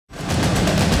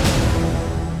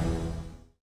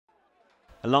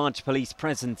A large police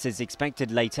presence is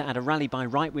expected later at a rally by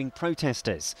right-wing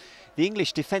protesters. The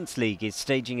English Defence League is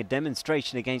staging a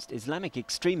demonstration against Islamic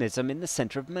extremism in the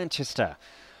centre of Manchester.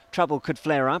 Trouble could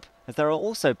flare up as there are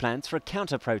also plans for a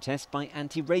counter-protest by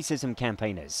anti-racism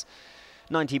campaigners.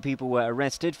 90 people were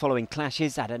arrested following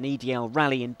clashes at an EDL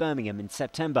rally in Birmingham in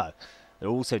September. There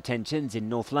were also tensions in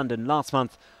North London last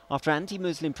month after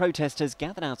anti-Muslim protesters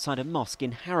gathered outside a mosque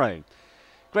in Harrow.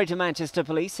 Greater Manchester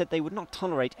Police said they would not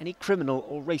tolerate any criminal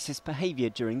or racist behaviour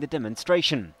during the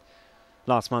demonstration.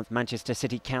 Last month, Manchester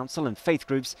City Council and faith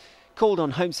groups called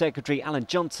on Home Secretary Alan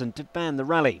Johnson to ban the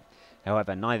rally.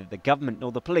 However, neither the government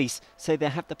nor the police say they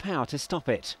have the power to stop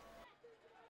it.